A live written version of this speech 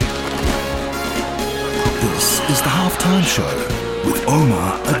is the halftime show with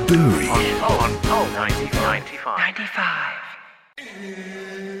Omar Adouri. On 95.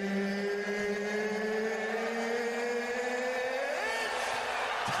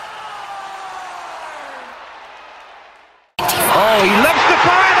 Oh, he lifts the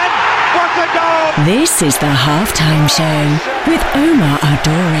fire and what a goal! This is the halftime show with Omar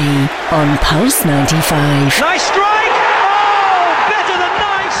Adouri on Pulse 95. Nice strike! Oh, better than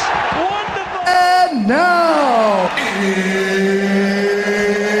nice! Wonderful! And now,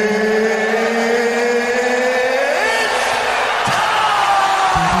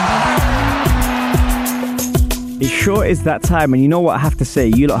 it sure is that time, and you know what I have to say,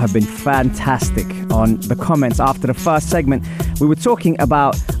 you lot have been fantastic on the comments after the first segment. We were talking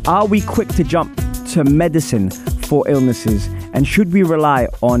about, are we quick to jump to medicine for illnesses, and should we rely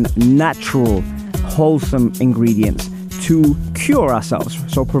on natural, wholesome ingredients to cure ourselves?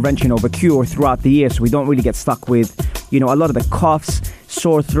 So prevention over cure throughout the year, so we don't really get stuck with, a lot of the coughs,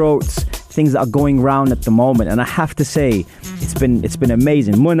 sore throats, things that are going around at the moment. And I have to say, it's been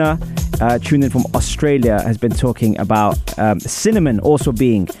amazing. Munna, tuned in from Australia, has been talking about cinnamon also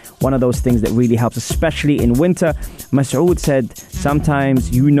being one of those things that really helps, especially in winter. Masoud said sometimes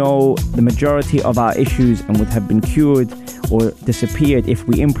the majority of our issues and would have been cured or disappeared if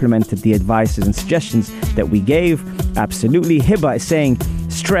we implemented the advices and suggestions that we gave. Absolutely. Hiba is saying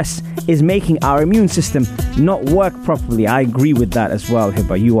stress is making our immune system not work properly. I agree with that as well,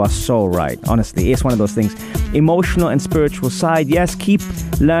 Hiba. You are so right. Honestly, it's one of those things. Emotional and spiritual side, yes. Keep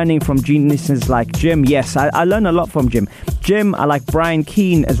learning from geniuses like Jim. Yes, I learn a lot from Jim. I like Brian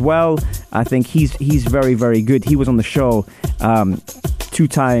Keane as well. I think he's very, very good. He was on the show,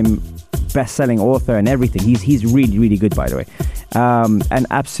 2-time best-selling author and everything. He's really, really good, by the way. And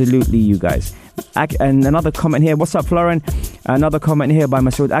absolutely, you guys. And another comment here. What's up, Florin? Another comment here by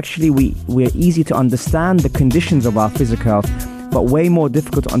Masoud. Actually, we're easy to understand the conditions of our physical health, but way more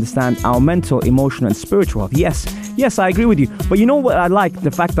difficult to understand our mental, emotional, and spiritual health. Yes, I agree with you. But you know what I like?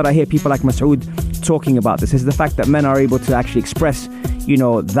 The fact that I hear people like Masoud talking about this is the fact that men are able to actually express,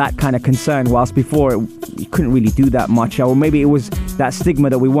 that kind of concern, whilst before you couldn't really do that much. Or maybe it was that stigma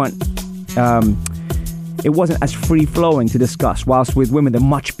that we weren't, it wasn't as free-flowing to discuss, whilst with women, they're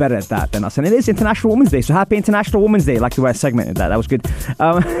much better at that than us. And it is International Women's Day, so happy International Women's Day. I like the way I segmented that. That was good.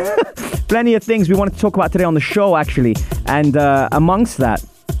 Plenty of things we wanted to talk about today on the show, actually. And amongst that,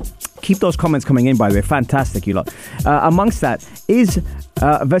 keep those comments coming in, by the way. Fantastic, you lot. Amongst that is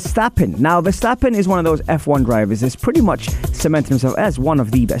Verstappen. Now, Verstappen is one of those F1 drivers that's pretty much cemented himself as one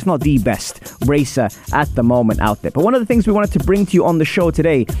of the best, not the best racer at the moment out there. But one of the things we wanted to bring to you on the show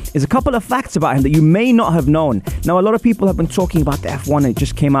today is a couple of facts about him that you may not have known. Now, a lot of people have been talking about the F1, and it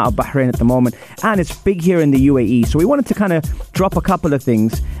just came out of Bahrain at the moment, and it's big here in the UAE. So we wanted to kind of drop a couple of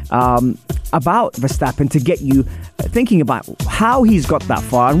things about Verstappen to get you thinking about how he's got that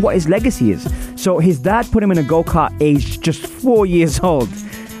far and what his legacy is. So his dad put him in a go-kart aged just 4 years old.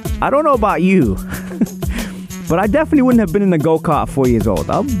 I don't know about you, but I definitely wouldn't have been in a go-kart at 4 years old.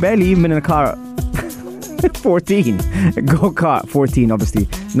 I've barely even been in a car at 14. Go-kart 14, obviously.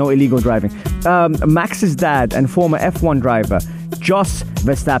 No illegal driving. Max's dad and former F1 driver Jos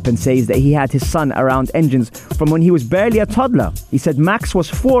Verstappen says that he had his son around engines from when he was barely a toddler. He said, Max was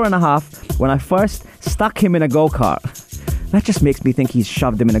 4.5 when I first stuck him in a go-kart. That just makes me think he's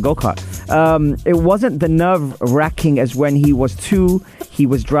shoved him in a go-kart. It wasn't the nerve-wracking as when he was 2, he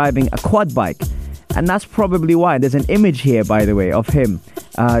was driving a quad bike. And that's probably why. There's an image here, by the way, of him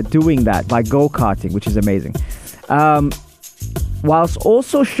doing that by go-karting, which is amazing. Whilst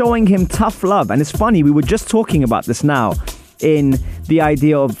also showing him tough love. And it's funny, we were just talking about this now, in the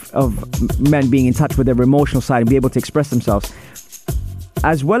idea of men being in touch with their emotional side and be able to express themselves,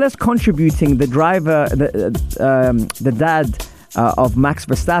 as well as contributing. The dad of Max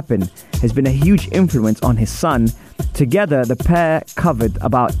Verstappen has been a huge influence on his son. Together, the pair covered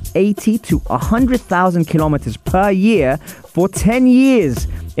about 80 to 100,000 kilometers per year for 10 years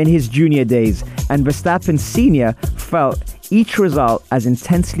in his junior days, and Verstappen Sr. felt each result as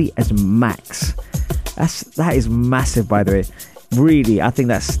intensely as Max. That is massive, by the way. Really, I think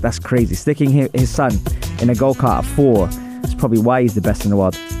that's crazy. Sticking his son in a go-kart at 4 is probably why he's the best in the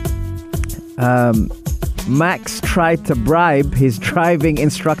world. Max tried to bribe his driving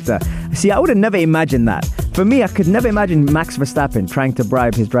instructor. See, I would have never imagined that. For me, I could never imagine Max Verstappen trying to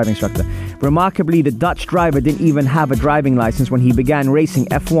bribe his driving instructor. Remarkably, the Dutch driver didn't even have a driving license when he began racing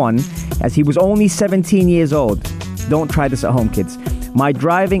F1, as he was only 17 years old. Don't try this at home, kids. My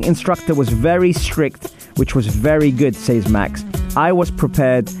driving instructor was very strict, which was very good, says Max. I was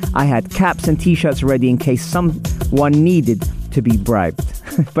prepared. I had caps and t-shirts ready in case someone needed to be bribed,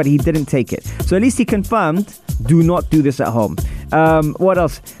 but he didn't take it. So at least he confirmed, do not do this at home. What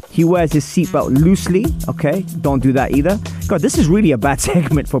else? He wears his seatbelt loosely. Okay, don't do that either. God, this is really a bad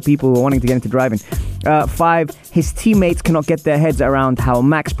segment for people who are wanting to get into driving. 5, his teammates cannot get their heads around how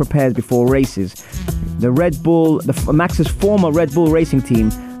Max prepares before races. Max's former Red Bull racing team,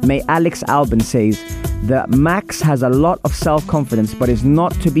 Alex Albon, says that Max has a lot of self-confidence, but is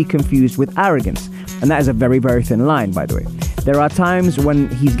not to be confused with arrogance. And that is a very, very thin line, by the way. There are times when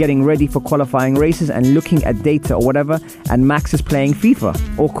he's getting ready for qualifying races and looking at data or whatever, and Max is playing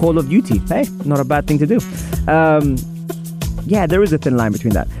FIFA or Call of Duty. Hey, not a bad thing to do. Yeah, there is a thin line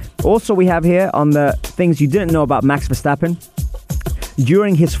between that. Also, we have here on the things you didn't know about Max Verstappen.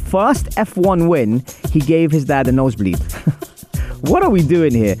 During his first F1 win, he gave his dad a nosebleed. What are we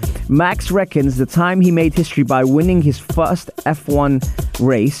doing here? Max reckons the time he made history by winning his first F1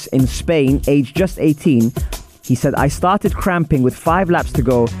 race in Spain, aged just 18, he said, I started cramping with 5 laps to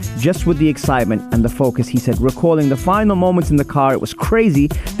go, just with the excitement and the focus. He said, recalling the final moments in the car, it was crazy.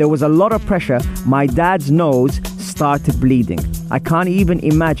 There was a lot of pressure. My dad's nose started bleeding. I can't even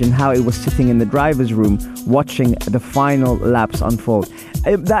imagine how it was sitting in the driver's room watching the final laps unfold.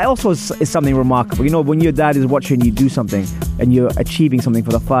 That also is something remarkable. You know, when your dad is watching you do something and you're achieving something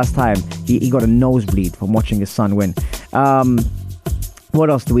for the first time, he got a nosebleed from watching his son win. What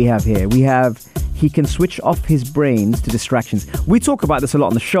else do we have here? We have he can switch off his brains to distractions. We talk about this a lot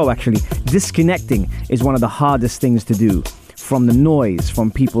on the show, actually. Disconnecting is one of the hardest things to do from the noise,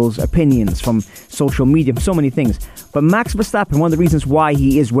 from people's opinions, from social media, from so many things. But Max Verstappen, one of the reasons why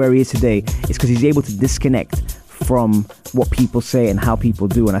he is where he is today is because he's able to disconnect from what people say and how people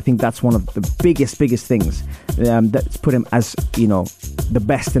do. And I think that's one of the biggest things that's put him as, you know, the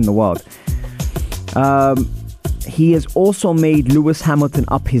best in the world. He has also made Lewis Hamilton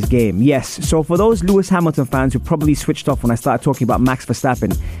up his game. Yes, so for those Lewis Hamilton fans who probably switched off when I started talking about Max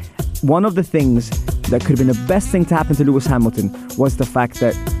Verstappen, one of the things that could have been the best thing to happen to Lewis Hamilton was the fact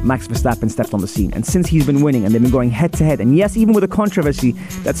that Max Verstappen stepped on the scene. And since he's been winning and they've been going head to head, and yes, even with the controversy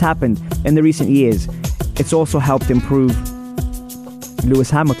that's happened in the recent years, it's also helped improve Lewis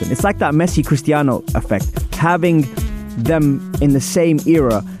Hamilton. It's like that Messi-Cristiano effect. Having them in the same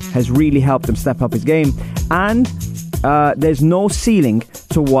era has really helped him step up his game. And there's no ceiling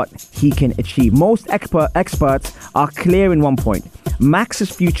to what he can achieve. Most experts are clear in one point. Max's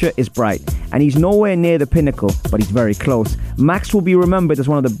future is bright, and he's nowhere near the pinnacle, but he's very close. Max will be remembered as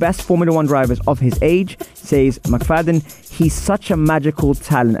one of the best Formula One drivers of his age, says McFadden. He's such a magical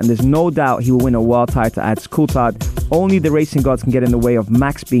talent, and there's no doubt he will win a world title at Coulthard. Only the racing gods can get in the way of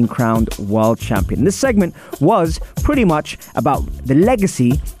Max being crowned world champion. This segment was pretty much about the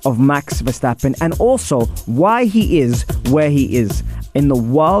legacy of Max Verstappen and also why he is where he is in the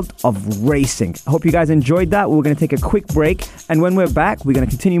world of racing. I hope you guys enjoyed that. We're going to take a quick break, and when we're back, we're going to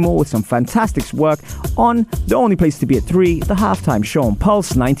continue more with some fantastic work on the only place to be at 3, the halftime show on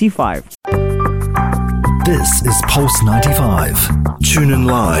Pulse 95. This is Pulse 95. Tune in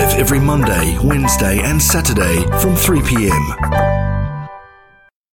live every Monday, Wednesday and Saturday from 3 p.m.